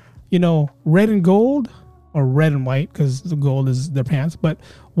 49er, red and gold, or red and white because the gold is their pants, but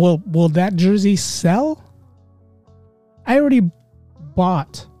will that jersey sell? I already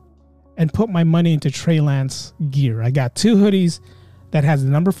bought and put my money into Trey Lance gear. I got 2 hoodies that has the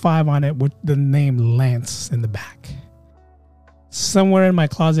number 5 on it with the name Lance in the back. Somewhere in my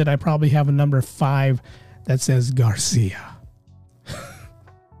closet, I probably have a number 5 that says Garcia.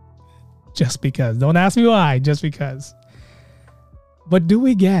 Just because. Don't ask me why, just because. But do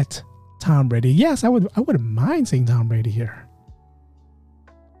we get Tom Brady? Yes, I wouldn't mind seeing Tom Brady here.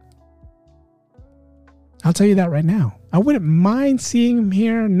 I'll tell you that right now. I wouldn't mind seeing him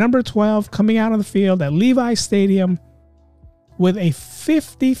here, number 12, coming out on the field at Levi Stadium with a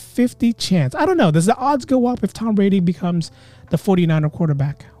 50-50 chance. I don't know. Does the odds go up if Tom Brady becomes the 49er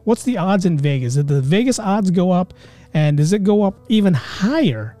quarterback? What's the odds in Vegas? Did the Vegas odds go up? And does it go up even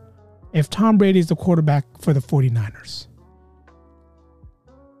higher if Tom Brady is the quarterback for the 49ers?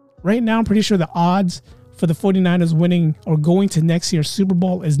 Right now, I'm pretty sure the odds for the 49ers winning or going to next year's Super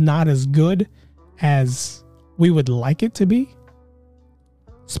Bowl is not as good as we would like it to be.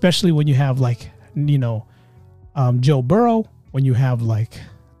 Especially when you have Joe Burrow, when you have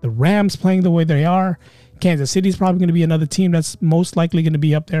the Rams playing the way they are. Kansas City is probably going to be another team that's most likely going to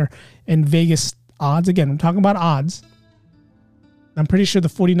be up there in Vegas odds. Again, I'm talking about odds. I'm pretty sure the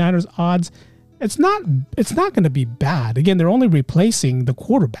 49ers odds, it's not going to be bad. Again, they're only replacing the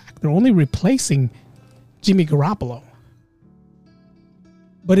quarterback. They're only replacing Jimmy Garoppolo.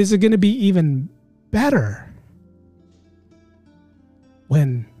 But is it going to be even better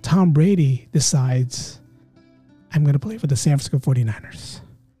when Tom Brady decides, I'm going to play for the San Francisco 49ers?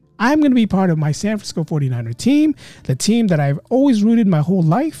 I'm going to be part of my San Francisco 49er team, the team that I've always rooted my whole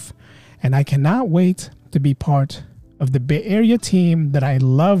life. And I cannot wait to be part of the Bay Area team that I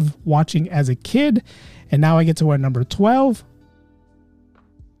love watching as a kid. And now I get to wear number 12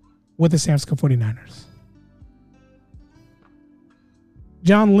 with the San Francisco 49ers.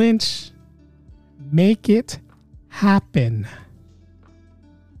 John Lynch, make it happen.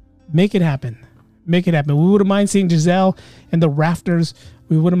 Make it happen. Make it happen. We wouldn't mind seeing Giselle in the rafters.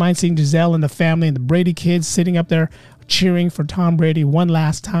 We wouldn't mind seeing Giselle and the family and the Brady kids sitting up there cheering for Tom Brady one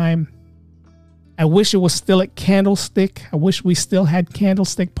last time. I wish it was still at Candlestick. I wish we still had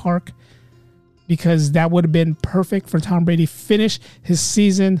Candlestick Park, because that would have been perfect for Tom Brady. Finish his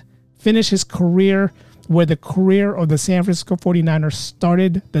season, finish his career where the career of the San Francisco 49ers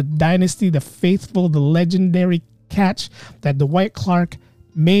started, the dynasty, the faithful, the legendary catch that Dwight Clark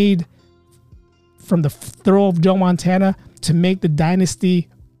made from the throw of Joe Montana to make the dynasty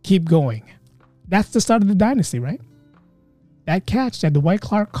keep going. That's the start of the dynasty, right? That catch that Dwight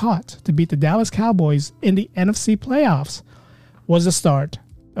Clark caught to beat the Dallas Cowboys in the NFC playoffs was the start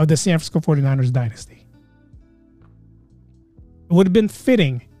of the San Francisco 49ers dynasty. It would have been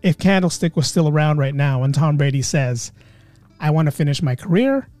fitting if Candlestick was still around right now and Tom Brady says, I want to finish my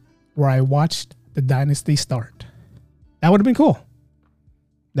career where I watched the dynasty start. That would have been cool.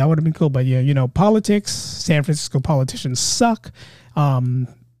 That would have been cool. But yeah, you know, politics, San Francisco politicians suck.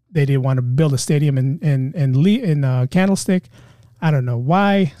 They didn't want to build a stadium in Candlestick. I don't know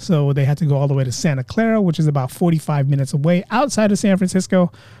why. So they had to go all the way to Santa Clara, which is about 45 minutes away outside of San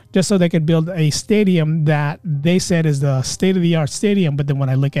Francisco, just so they could build a stadium that they said is the state-of-the-art stadium. But then when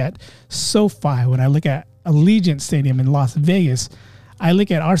I look at SoFi, when I look at Allegiant Stadium in Las Vegas, I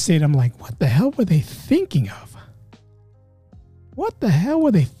look at our stadium like, what the hell were they thinking of? What the hell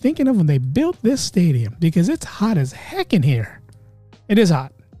were they thinking of when they built this stadium? Because it's hot as heck in here. It is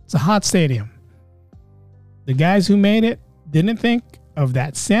hot. It's a hot stadium. The guys who made it didn't think of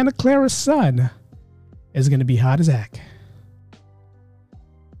that Santa Clara sun is going to be hot as heck.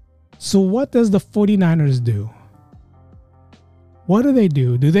 So what does the 49ers do? What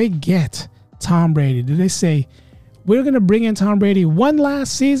do? Do they get Tom Brady? Do they say, we're going to bring in Tom Brady one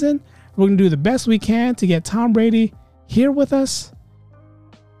last season? We're going to do the best we can to get Tom Brady here with us?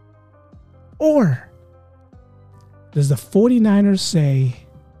 Or does the 49ers say,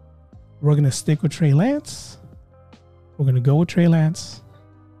 we're going to stick with Trey Lance? We're going to go with Trey Lance.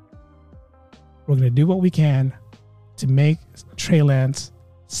 We're going to do what we can to make Trey Lance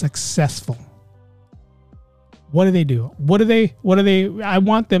successful. What do they do? I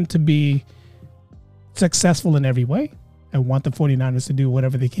want them to be successful in every way. I want the 49ers to do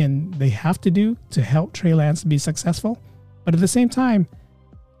whatever they have to do to help Trey Lance be successful. But at the same time,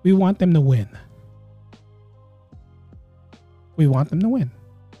 we want them to win. We want them to win.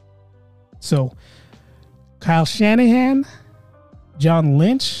 So Kyle Shanahan, John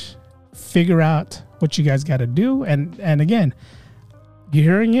Lynch, figure out what you guys got to do. And again,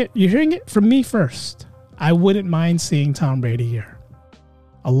 you're hearing it from me first. I wouldn't mind seeing Tom Brady here.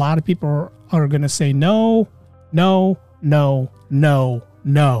 A lot of people are going to say no.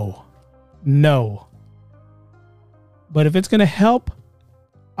 But if it's going to help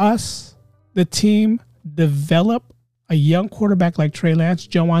us, the team, develop a young quarterback like Trey Lance,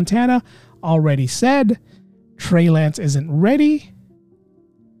 Joe Montana already said Trey Lance isn't ready,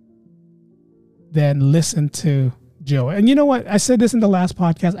 then listen to Joe. And you know what? I said this in the last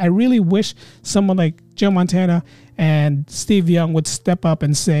podcast. I really wish someone like Joe Montana and Steve Young would step up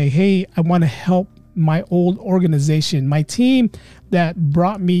and say, hey, I want to help my old organization, my team that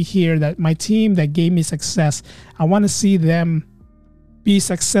brought me here, that my team that gave me success. I want to see them be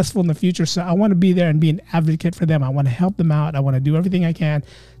successful in the future. So I want to be there and be an advocate for them. I want to help them out. I want to do everything I can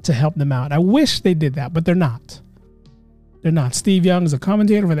to help them out. I wish they did that, but they're not. They're not. Steve Young is a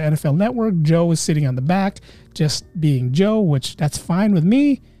commentator for the NFL Network. Joe is sitting on the back, just being Joe, which that's fine with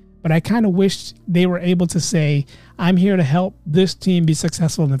me. But I kind of wish they were able to say, I'm here to help this team be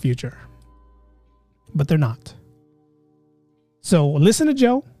successful in the future. But they're not. So listen to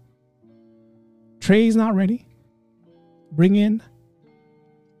Joe. Trey's not ready. Bring in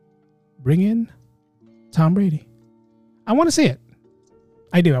Tom Brady. I want to see it.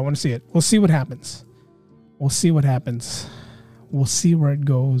 I do. I want to see it. We'll see what happens. We'll see what happens. We'll see where it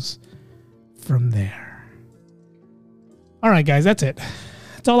goes from there. All right, guys, that's it.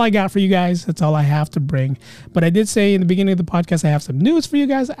 That's all I got for you guys. That's all I have to bring. But I did say in the beginning of the podcast, I have some news for you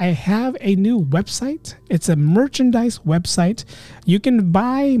guys. I have a new website. It's a merchandise website. You can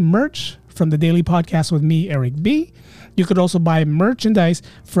buy merch from the Daily Podcast with me, Eric B. You could also buy merchandise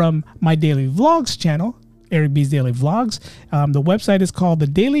from my Daily Vlogs channel, Eric B's Daily Vlogs. The website is called the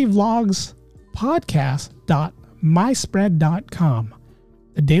Daily Vlogs Podcast.myspread.com.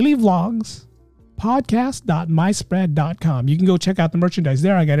 The Daily Vlogs Podcast.myspread.com. You can go check out the merchandise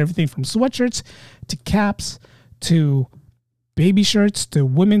there. I got everything from sweatshirts to caps to baby shirts to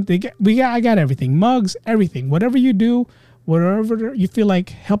women. I got everything, mugs, everything. Whatever you do, whatever you feel like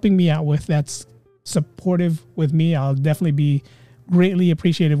helping me out with, that's supportive with me, I'll definitely be greatly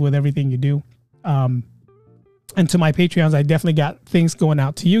appreciative with everything you do. And to my Patreons, I definitely got things going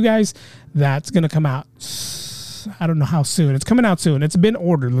out to you guys. That's going to come out. I don't know how soon. It's coming out soon. It's been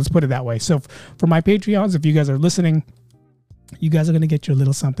ordered. Let's put it that way. So for my Patreons, if you guys are listening, you guys are going to get your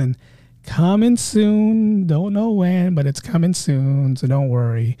little something coming soon. Don't know when, but it's coming soon. So don't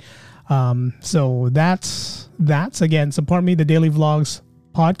worry. So that's again, support me, the Daily Vlogs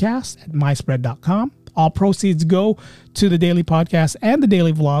Podcast at myspread.com. All proceeds go to the Daily Podcast and the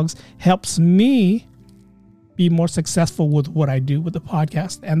Daily Vlogs. Helps me be more successful with what I do with the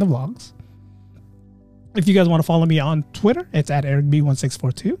podcast and the vlogs. If you guys want to follow me on Twitter, it's at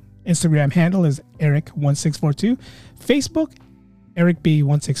EricB1642. Instagram handle is Eric1642. Facebook,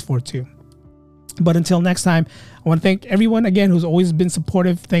 EricB1642. But until next time, I want to thank everyone again who's always been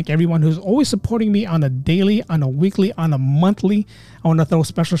supportive. Thank everyone who's always supporting me on a daily, on a weekly, on a monthly. I want to throw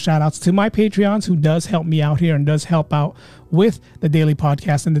special shout outs to my Patreons who does help me out here and does help out with the Daily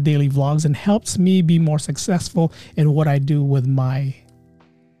Podcast and the Daily Vlogs and helps me be more successful in what I do with my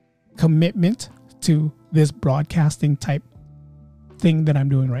commitment to this broadcasting type thing that I'm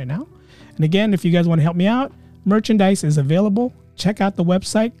doing right now. And again, if you guys want to help me out, merchandise is available. Check out the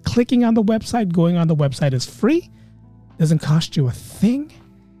website. Clicking on the website, going on the website is free. Doesn't cost you a thing.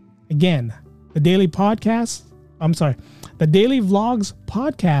 Again, the Daily Vlogs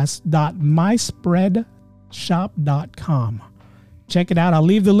Podcast.myspreadshop.com. Check it out. I'll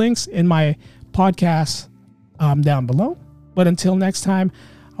leave the links in my podcast down below. But until next time,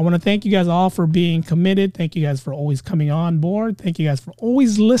 I want to thank you guys all for being committed. Thank you guys for always coming on board. Thank you guys for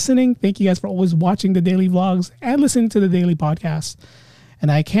always listening. Thank you guys for always watching the Daily Vlogs and listening to the Daily Podcast.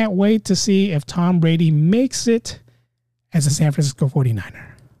 And I can't wait to see if Tom Brady makes it as a San Francisco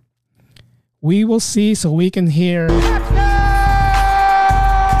 49er. We will see, so we can hear San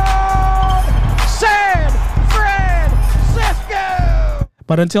Francisco.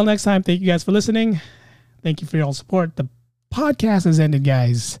 But until next time, thank you guys for listening. Thank you for your support. The podcast has ended,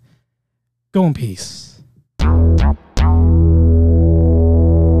 guys. Go in peace.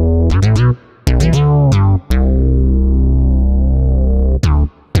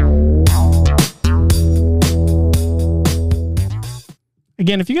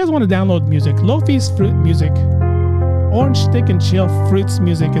 Again, if you guys want to download music, Lofi's Fruit Music, Orange Stick and Chill Fruits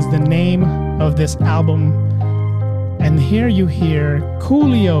Music is the name of this album. And here you hear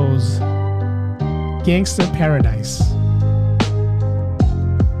Coolio's Gangster Paradise.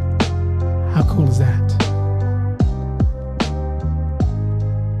 How cool is that?